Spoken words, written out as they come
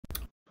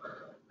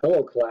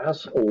Hello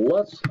class,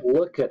 let's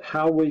look at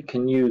how we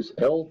can use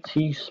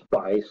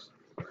LTspice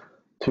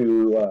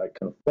to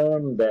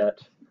confirm that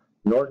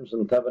Norton's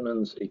and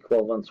Thevenin's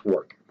equivalents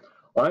work.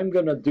 I'm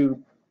going to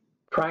do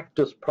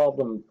practice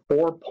problem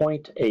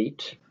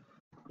 4.8.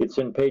 It's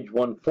in page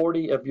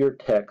 140 of your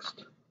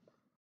text.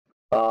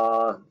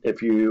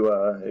 If you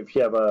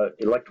have an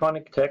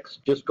electronic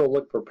text, just go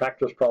look for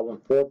practice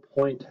problem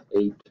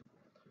 4.8.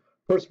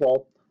 First of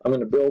all, I'm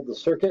going to build the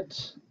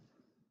circuits.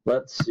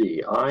 Let's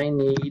see, I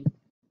need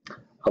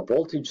a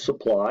voltage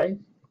supply.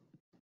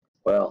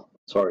 Well,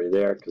 it's already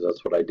there because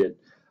that's what I did.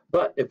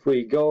 But if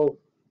we go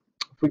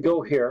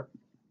here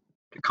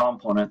to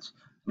components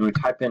and we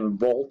type in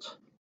volt,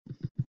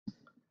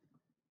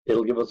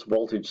 it'll give us a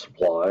voltage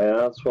supply.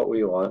 That's what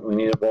we want. We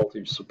need a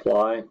voltage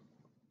supply.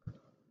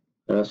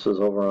 And this is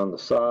over on the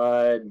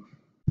side.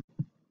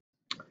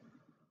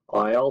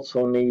 I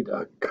also need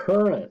a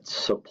current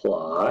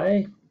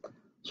supply.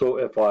 So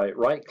if I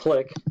right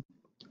click,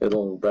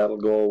 that'll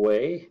go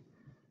away.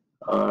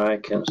 I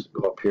can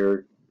go up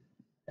here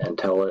and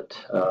tell it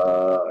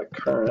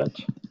current,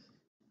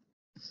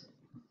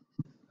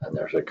 and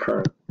there's a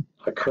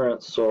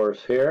current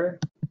source here.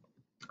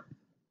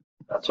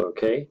 That's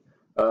okay.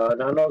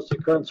 Now notice the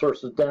current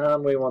source is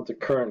down. We want the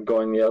current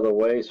going the other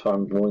way, so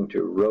I'm going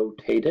to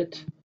rotate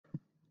it.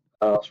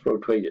 Let's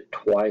rotate it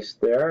twice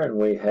there, and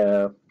we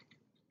have,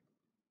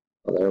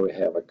 well, there we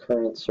have a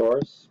current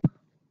source.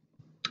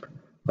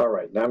 All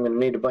right, now I'm going to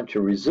need a bunch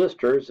of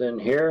resistors in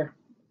here.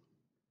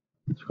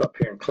 Let's go up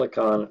here and click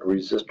on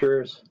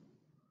resistors.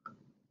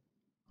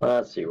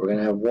 Let's see, we're going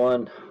to have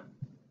one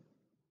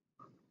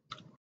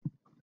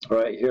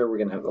right here. We're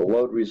going to have the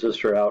load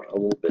resistor out a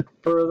little bit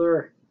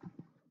further.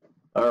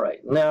 All right,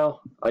 now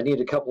I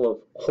need a couple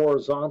of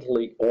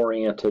horizontally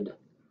oriented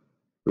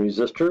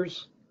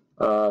resistors.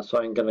 So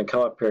I'm going to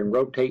come up here and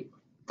rotate.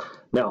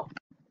 Now,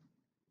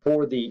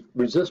 for the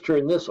resistor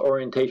in this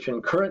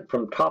orientation, current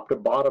from top to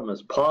bottom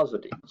is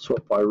positive. So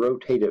if I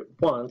rotate it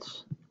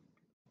once,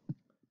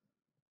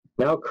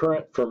 now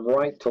current from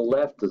right to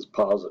left is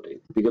positive.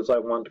 Because I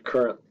want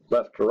current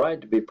left to right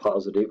to be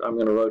positive, I'm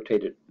going to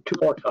rotate it 2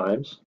 more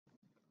times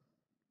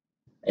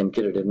and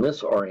get it in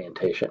this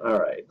orientation. All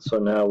right, so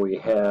now we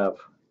have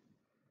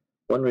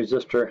one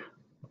resistor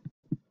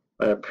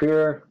right up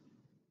here,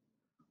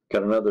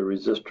 got another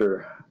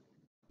resistor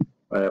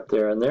right up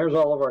there, and there's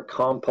all of our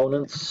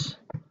components.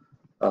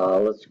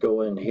 Let's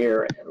go in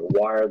here and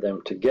wire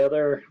them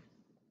together.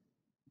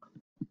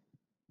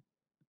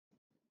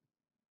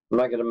 I'm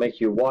not going to make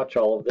you watch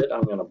all of it.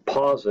 I'm going to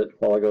pause it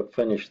while I go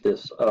finish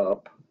this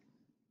up.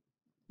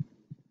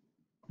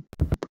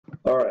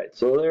 All right,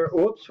 so there,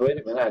 whoops, wait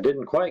a minute. I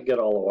didn't quite get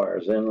all the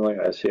wires in. Like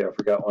I see, I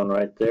forgot one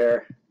right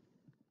there.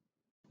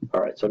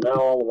 All right, so now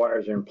all the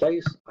wires are in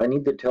place. I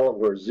need to tell it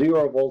where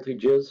 0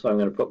 voltage is, so I'm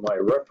going to put my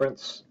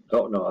reference.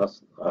 Oh, no,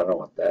 I don't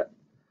want that.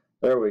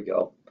 There we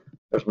go.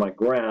 There's my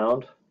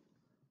ground.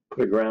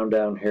 Put a ground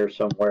down here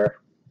somewhere.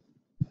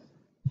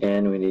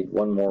 And we need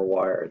one more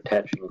wire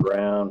attaching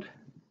ground.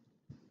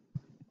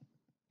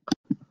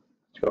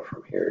 Go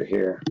from here to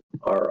here.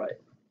 All right.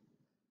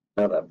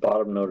 Now that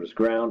bottom node is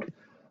ground.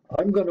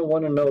 I'm going to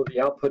want to know the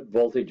output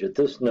voltage at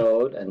this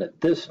node and at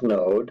this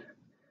node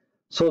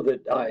so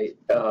that I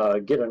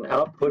get an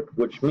output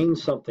which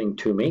means something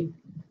to me.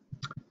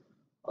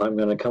 I'm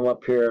going to come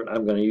up here and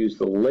I'm going to use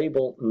the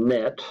label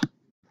net,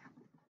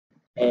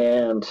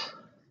 and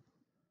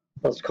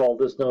let's call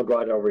this node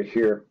right over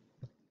here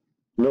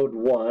node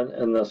 1,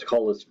 and let's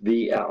call this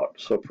V out.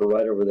 So for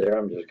right over there,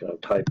 I'm just going to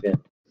type in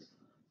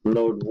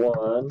node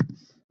 1.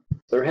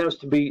 There has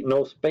to be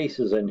no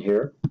spaces in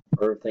here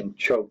or everything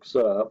chokes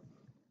up.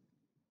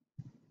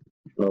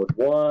 Node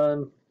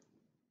 1.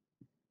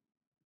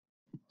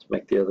 Let's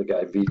make the other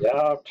guy V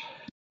out.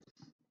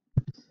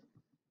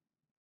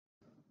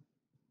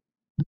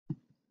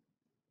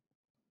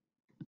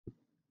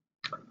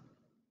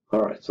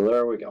 All right, so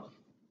there we go.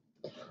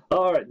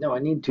 All right, now I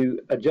need to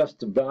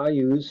adjust the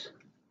values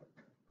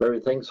for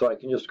everything, so I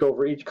can just go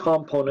over each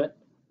component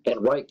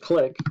and right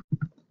click,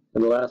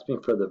 and it'll ask me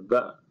for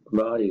the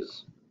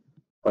values.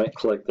 Right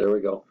click, there we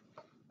go.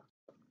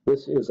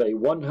 This is a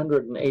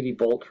 180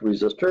 volt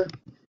resistor.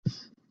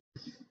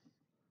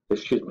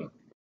 Excuse me,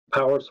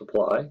 power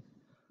supply.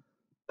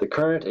 The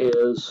current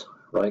is,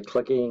 right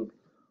clicking,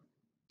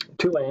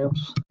 2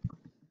 amps.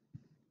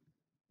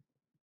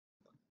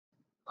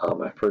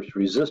 My first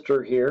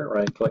resistor here,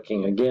 right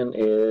clicking again,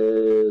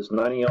 is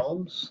 90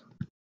 ohms.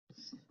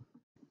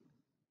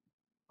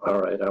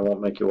 All right, I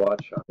won't make you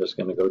watch. I'm just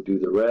going to go do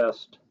the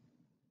rest.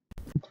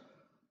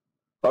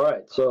 All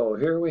right, so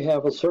here we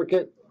have a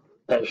circuit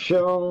as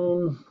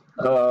shown.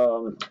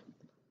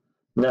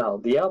 Now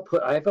the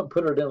output, I haven't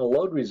put it in a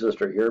load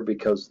resistor here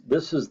because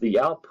this is the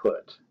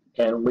output,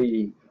 and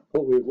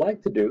what we'd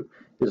like to do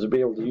is to be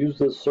able to use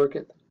this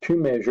circuit to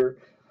measure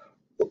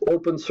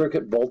open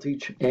circuit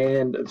voltage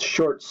and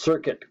short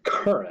circuit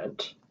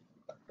current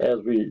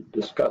as we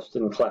discussed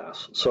in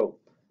class. So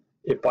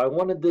if I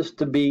wanted this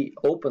to be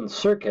open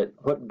circuit,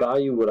 what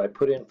value would I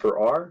put in for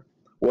R?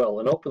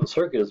 Well, an open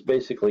circuit is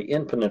basically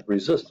infinite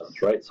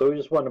resistance, right? So we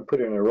just want to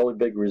put in a really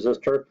big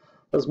resistor.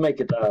 Let's make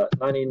it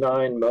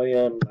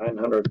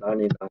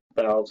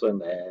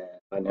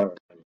 99,999,999.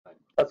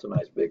 That's a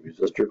nice big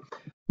resistor.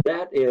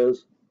 That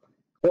is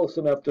close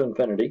enough to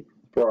infinity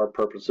for our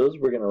purposes.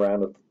 We're going to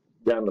round it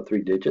down to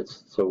 3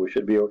 digits, so we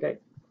should be okay.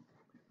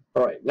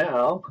 All right,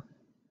 now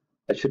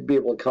I should be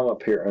able to come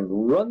up here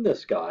and run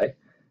this guy,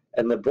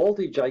 and the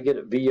voltage I get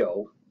at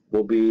VO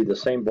will be the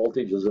same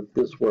voltage as if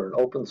this were an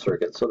open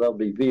circuit, so that'll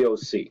be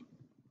VOC.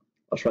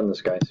 Let's run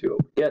this guy and see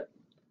what we get.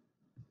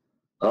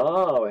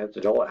 Oh, I have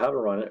to tell it how to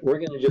run it. We're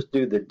going to just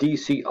do the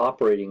DC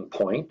operating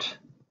point.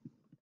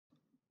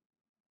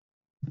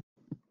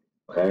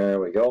 There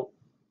we go.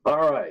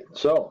 All right,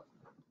 so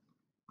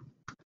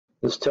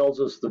this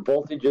tells us the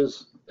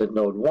voltages at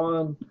node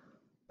 1,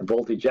 the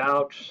voltage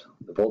out,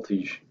 the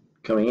voltage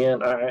coming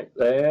in. All right,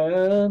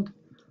 and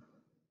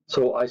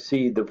so I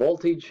see the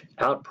voltage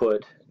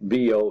output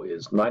VO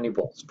is 90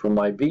 volts. For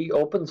my V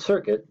open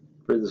circuit,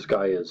 for this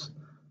guy is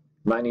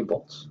 90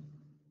 volts.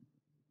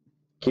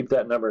 Keep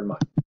that number in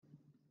mind.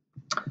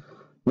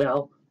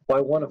 Now, if I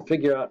want to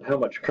figure out how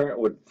much current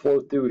would flow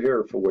through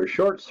here if it were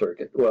short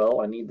circuit, well,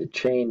 I need to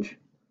change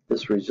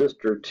this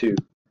resistor to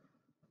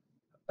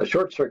a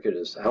short circuit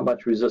is how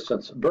much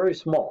resistance? Very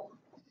small.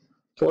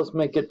 So let's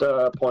make it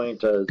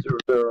 0.0001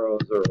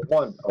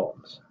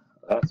 ohms.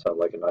 That sounds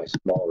like a nice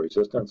small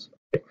resistance.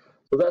 Okay.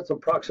 So that's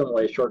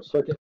approximately a short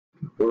circuit.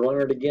 We'll run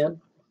it again.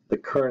 The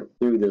current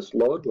through this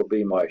load will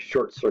be my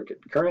short circuit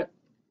current.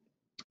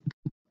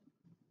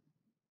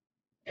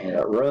 And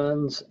it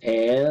runs,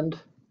 and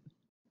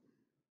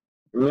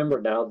remember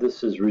now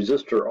this is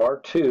resistor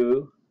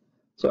R2.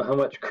 So how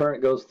much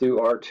current goes through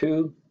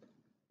R2?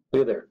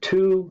 Look at there,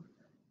 2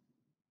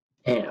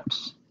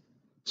 amps.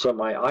 So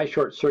my I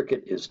short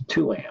circuit is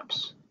 2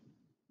 amps.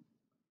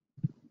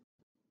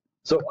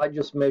 So I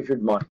just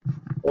measured my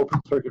open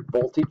circuit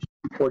voltage,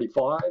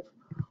 45.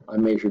 I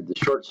measured the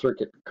short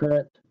circuit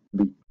current,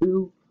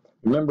 V2.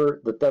 Remember,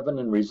 the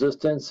Thevenin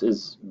resistance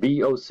is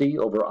VOC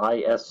over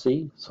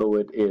ISC, so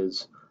it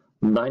is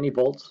 90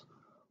 volts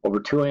over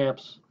 2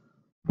 amps,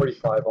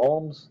 45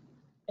 ohms.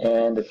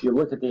 And if you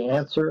look at the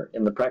answer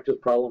in the practice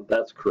problem,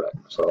 that's correct.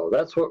 So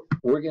that's what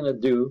we're going to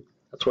do.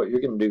 That's what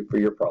you're going to do for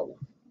your problem.